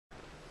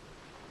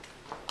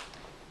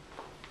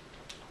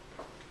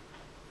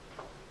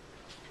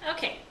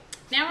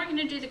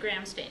to do the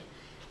Gram stain.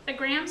 The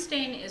Gram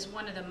stain is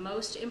one of the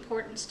most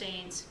important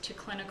stains to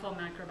clinical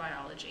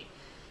microbiology.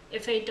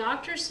 If a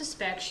doctor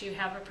suspects you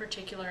have a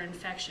particular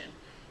infection,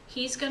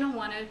 he's going to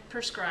want to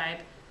prescribe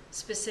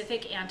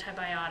specific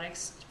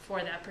antibiotics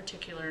for that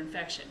particular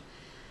infection.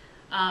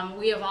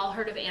 We have all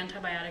heard of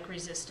antibiotic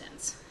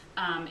resistance.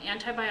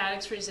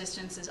 Antibiotics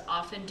resistance is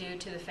often due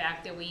to the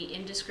fact that we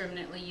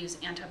indiscriminately use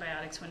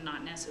antibiotics when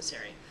not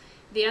necessary.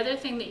 The other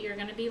thing that you're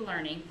going to be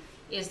learning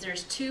is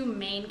there's two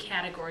main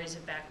categories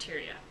of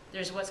bacteria.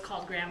 There's what's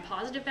called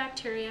gram-positive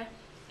bacteria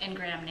and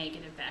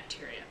gram-negative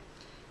bacteria.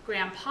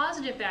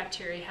 Gram-positive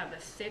bacteria have a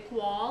thick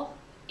wall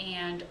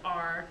and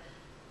are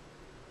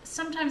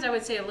sometimes, I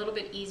would say, a little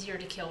bit easier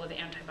to kill with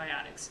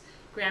antibiotics.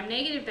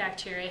 Gram-negative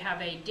bacteria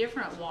have a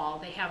different wall.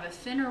 They have a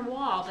thinner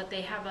wall, but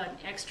they have an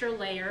extra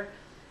layer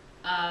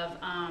of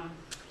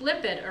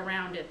lipid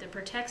around it that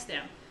protects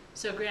them.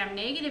 So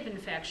gram-negative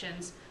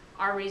infections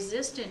are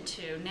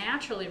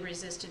naturally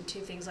resistant to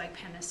things like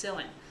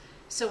penicillin.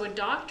 So a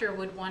doctor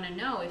would want to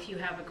know if you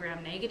have a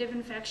gram-negative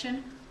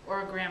infection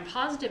or a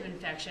gram-positive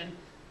infection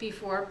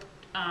before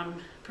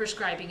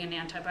prescribing an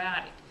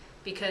antibiotic,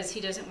 because he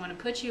doesn't want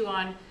to put you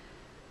on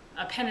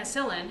a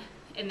penicillin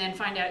and then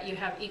find out you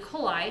have E.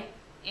 coli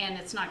and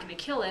it's not going to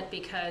kill it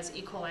because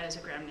E. coli is a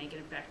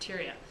gram-negative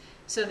bacteria.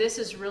 So this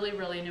is really,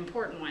 really an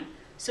important one.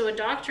 So a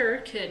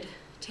doctor could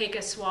take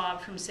a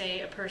swab from,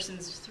 say, a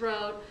person's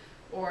throat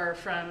or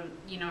from,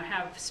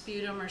 have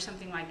sputum or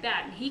something like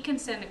that, and he can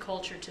send a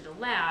culture to the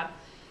lab,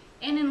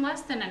 and in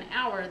less than an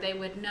hour they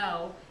would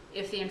know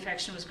if the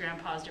infection was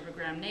gram-positive or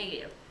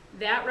gram-negative.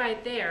 That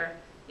right there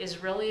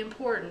is really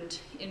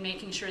important in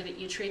making sure that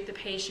you treat the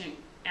patient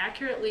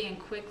accurately and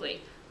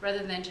quickly,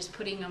 rather than just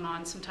putting them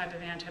on some type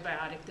of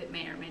antibiotic that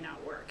may or may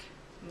not work.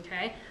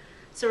 Okay,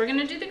 so we're going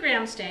to do the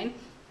Gram stain.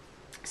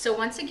 So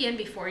once again,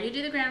 before you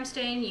do the Gram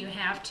stain, you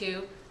have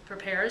to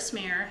prepare a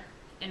smear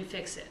and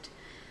fix it.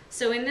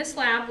 So in this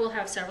lab, we'll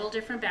have several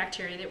different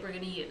bacteria that we're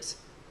going to use.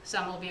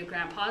 Some will be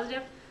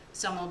gram-positive,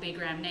 some will be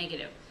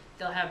gram-negative.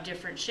 They'll have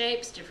different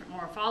shapes, different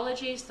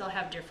morphologies, they'll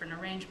have different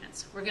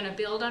arrangements. We're going to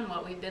build on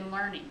what we've been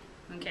learning.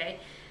 Okay,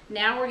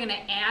 now we're going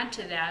to add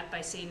to that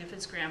by seeing if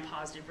it's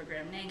gram-positive or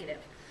gram-negative.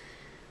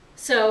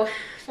 So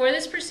for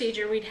this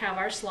procedure, we'd have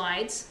our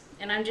slides,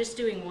 and I'm just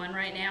doing one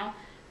right now,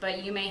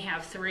 but you may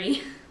have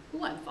three.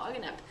 Ooh, I'm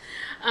fogging up.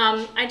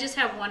 I just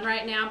have one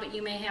right now, but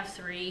you may have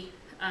three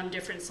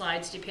different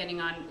slides depending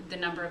on the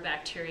number of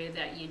bacteria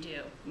that you do.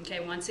 Okay,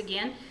 once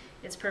again,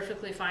 it's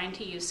perfectly fine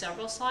to use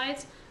several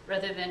slides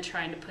rather than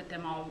trying to put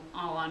them all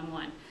on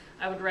one.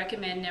 I would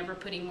recommend never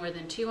putting more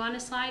than two on a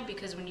slide,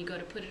 because when you go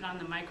to put it on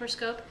the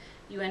microscope,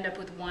 you end up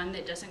with one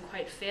that doesn't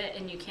quite fit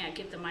and you can't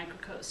get the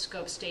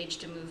microscope stage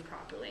to move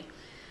properly.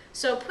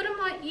 So put them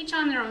each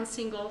on their own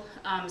single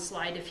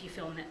slide if you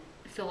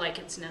feel like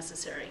it's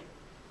necessary.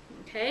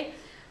 Okay,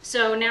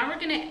 so now we're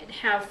going to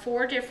have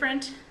four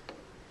different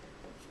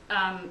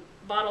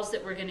bottles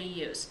that we're going to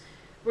use.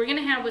 We're going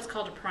to have what's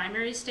called a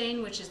primary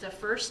stain, which is the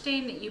first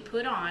stain that you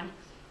put on.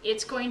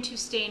 It's going to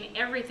stain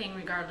everything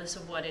regardless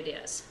of what it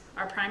is.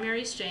 Our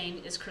primary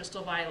stain is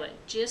crystal violet,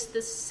 just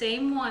the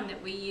same one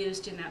that we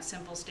used in that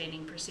simple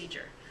staining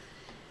procedure.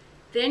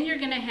 Then you're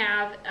going to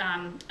have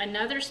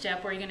another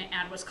step where you're going to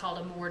add what's called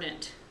a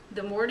mordant.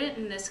 The mordant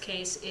in this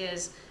case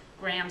is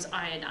Gram's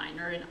iodine,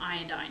 or an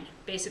iodine.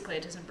 Basically,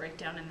 it doesn't break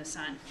down in the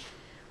sun.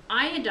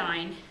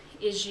 Iodine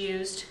is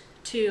used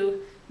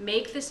to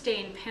make the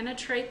stain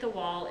penetrate the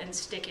wall and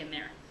stick in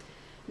there.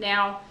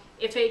 Now,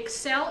 if a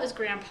cell is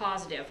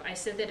gram-positive, I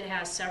said that it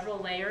has several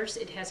layers.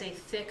 It has a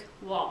thick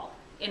wall.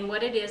 And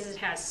what it is, it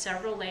has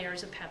several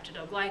layers of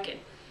peptidoglycan.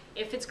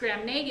 If it's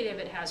gram-negative,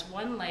 it has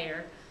one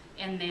layer,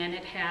 and then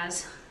it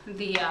has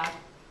the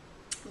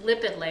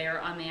lipid layer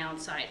on the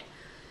outside.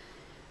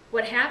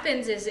 What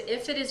happens is,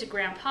 if it is a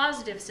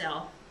gram-positive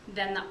cell,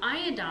 then the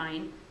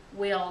iodine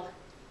will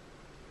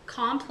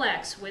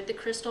complex with the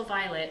crystal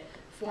violet,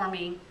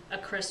 forming a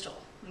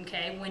crystal,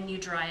 okay, when you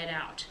dry it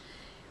out.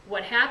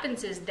 What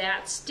happens is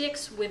that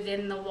sticks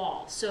within the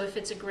wall. So if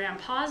it's a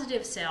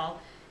gram-positive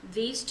cell,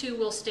 these two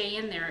will stay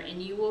in there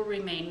and you will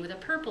remain with a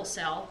purple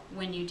cell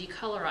when you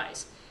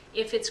decolorize.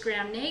 If it's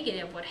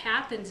gram-negative, what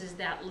happens is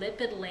that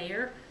lipid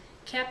layer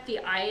kept the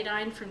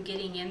iodine from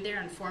getting in there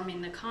and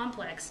forming the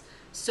complex,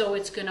 so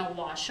it's going to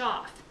wash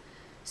off.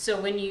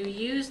 So when you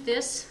use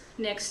this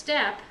next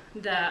step,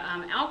 the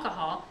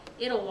alcohol,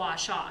 it'll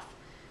wash off.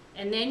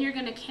 And then you're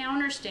going to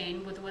counter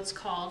stain with what's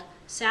called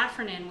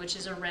safranin, which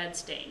is a red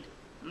stain.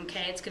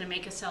 Okay, it's going to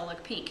make a cell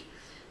look pink.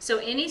 So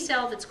any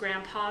cell that's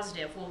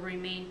gram-positive will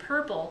remain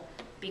purple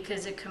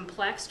because it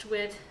complexed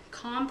with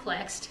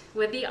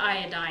the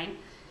iodine,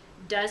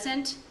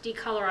 doesn't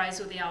decolorize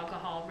with the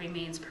alcohol,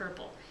 remains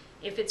purple.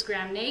 If it's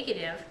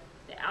gram-negative,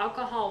 the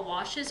alcohol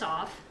washes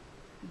off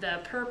the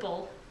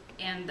purple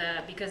and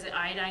because the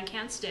iodine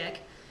can't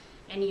stick,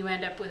 and you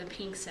end up with a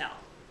pink cell.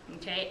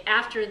 Okay,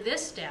 after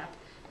this step,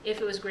 if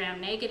it was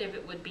gram-negative,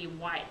 it would be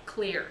white,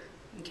 clear.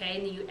 Okay,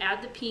 and you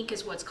add the pink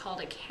as what's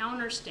called a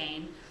counter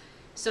stain,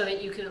 so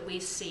that you could at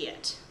least see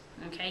it.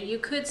 Okay, you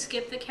could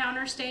skip the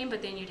counter stain,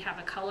 but then you'd have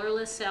a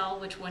colorless cell,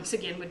 which once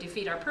again would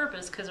defeat our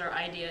purpose, because our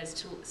idea is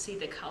to see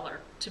the color,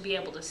 to be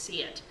able to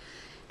see it.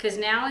 Because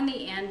now in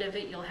the end of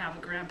it, you'll have a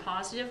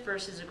gram-positive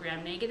versus a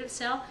gram-negative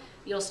cell.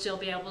 You'll still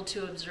be able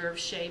to observe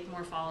shape,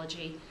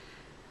 morphology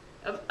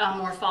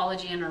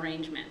and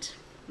arrangement.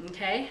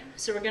 Okay,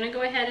 so we're going to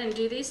go ahead and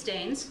do these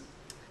stains.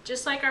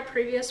 Just like our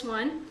previous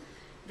one,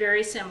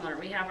 very similar.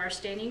 We have our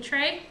staining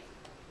tray.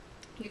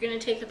 You're going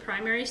to take the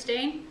primary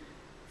stain,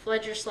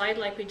 flood your slide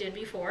like we did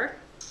before.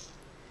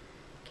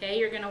 Okay,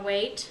 you're going to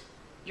wait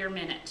your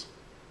minute.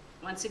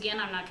 Once again,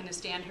 I'm not going to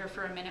stand here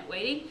for a minute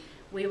waiting.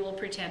 We will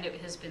pretend it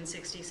has been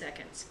 60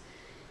 seconds.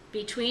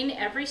 Between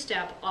every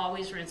step,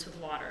 always rinse with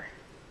water.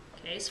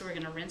 Okay, so we're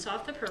going to rinse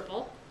off the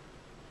purple.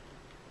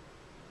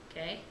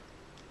 Okay,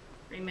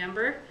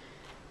 remember,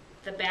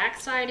 the back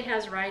side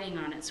has writing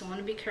on it, so I want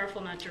to be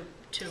careful not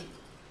to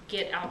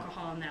get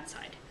alcohol on that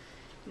side.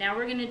 Now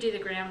we're going to do the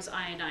grams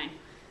iodine.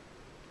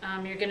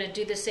 You're going to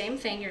do the same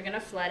thing. You're going to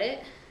flood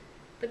it,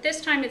 but this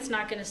time it's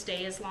not going to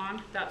stay as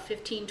long. About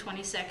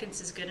 15-20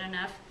 seconds is good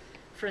enough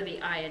for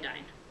the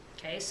iodine.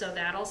 Okay, so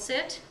that'll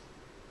sit.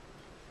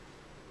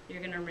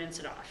 You're going to rinse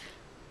it off.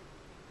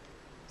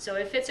 So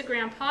if it's a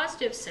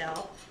gram-positive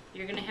cell,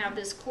 you're going to have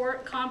this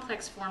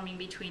complex forming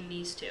between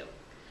these two.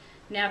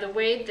 Now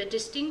the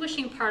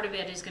distinguishing part of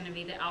it is going to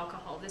be the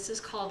alcohol. This is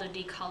called a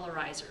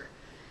decolorizer.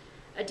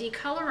 A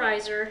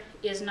decolorizer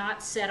is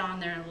not set on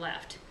there and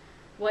left.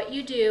 What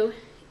you do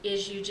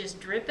is you just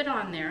drip it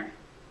on there,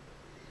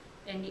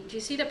 and do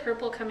you see the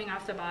purple coming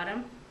off the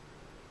bottom?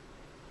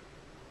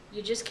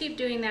 You just keep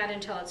doing that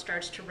until it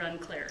starts to run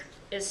clear.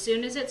 As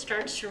soon as it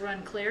starts to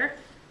run clear,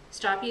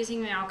 stop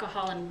using the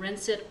alcohol and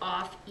rinse it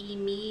off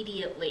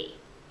immediately.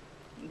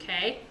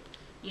 Okay?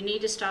 You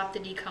need to stop the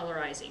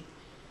decolorizing.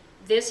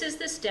 This is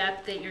the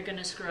step that you're going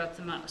to screw up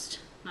the most.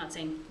 I'm not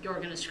saying you're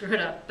going to screw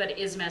it up, but it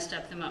is messed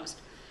up the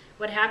most.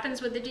 What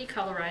happens with the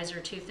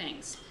decolorizer, two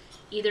things.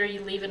 Either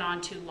you leave it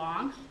on too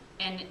long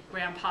and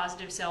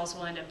gram-positive cells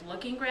will end up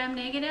looking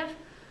gram-negative,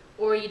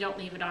 or you don't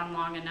leave it on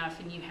long enough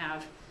and you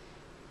have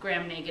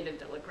gram-negative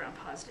that look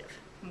gram-positive.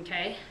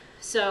 Okay?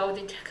 So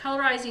the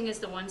colorizing is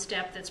the one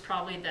step that's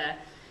probably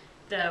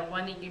the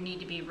one that you need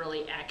to be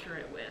really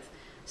accurate with.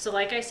 So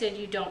like I said,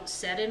 you don't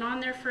set it on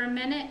there for a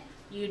minute,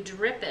 you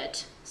drip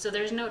it. So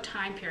there's no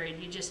time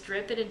period. You just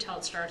drip it until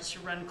it starts to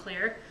run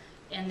clear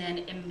and then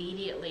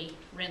immediately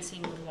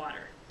rinsing with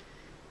water.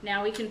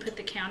 Now we can put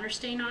the counter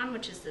stain on,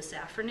 which is the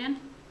safranin.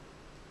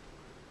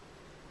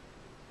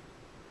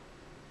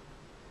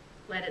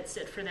 Let it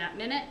sit for that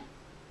minute.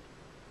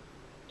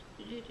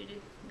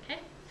 Okay.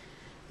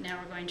 Now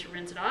we're going to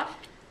rinse it off.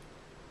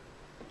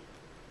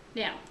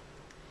 Now,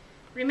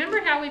 remember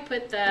how we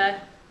put the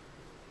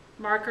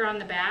marker on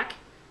the back?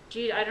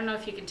 Gee, I don't know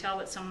if you can tell,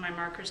 but some of my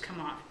markers come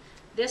off.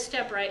 This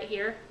step right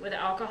here with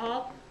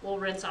alcohol will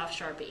rinse off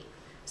Sharpie.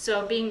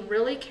 So being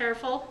really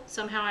careful,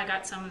 somehow I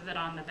got some of it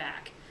on the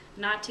back.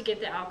 Not to get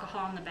the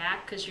alcohol on the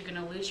back, because you're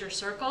going to lose your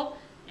circle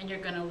and you're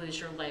going to lose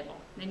your label.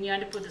 Then you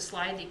end up with a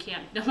slide that you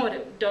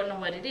don't know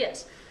what it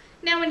is.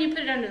 Now when you put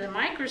it under the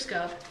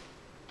microscope,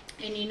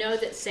 and you know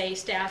that, say,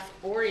 Staph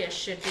aureus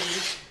should be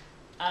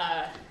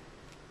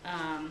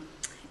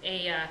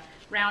a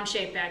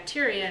round-shaped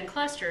bacteria in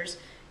clusters,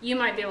 you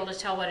might be able to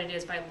tell what it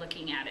is by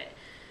looking at it.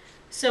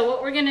 So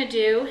what we're going to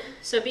do,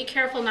 so be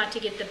careful not to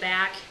get the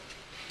back,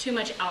 too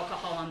much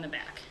alcohol on the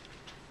back.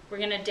 We're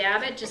going to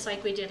dab it just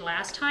like we did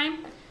last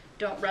time.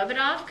 Don't rub it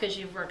off because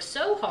you've worked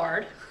so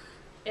hard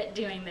at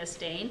doing this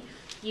stain.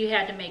 You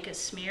had to make a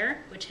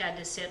smear, which had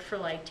to sit for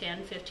like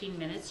 10-15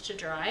 minutes to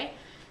dry.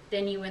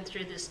 Then you went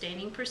through the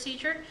staining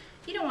procedure.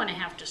 You don't want to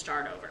have to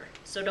start over.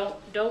 So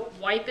don't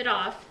wipe it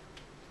off.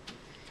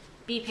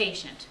 Be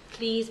patient.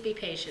 Please be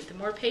patient. The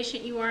more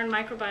patient you are in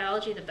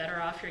microbiology, the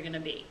better off you're going to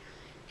be.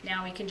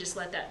 Now we can just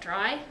let that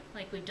dry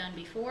like we've done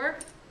before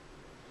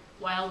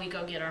while we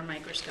go get our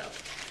microscope.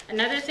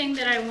 Another thing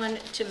that I want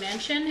to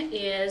mention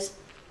is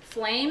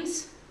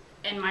flames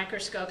and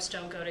microscopes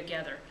don't go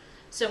together.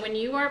 So when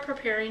you are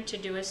preparing to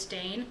do a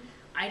stain,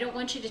 I don't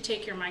want you to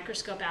take your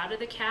microscope out of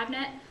the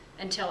cabinet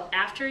until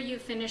after you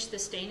finish the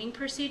staining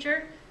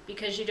procedure,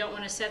 because you don't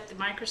want to set the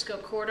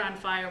microscope cord on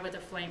fire with a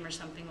flame or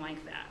something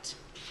like that.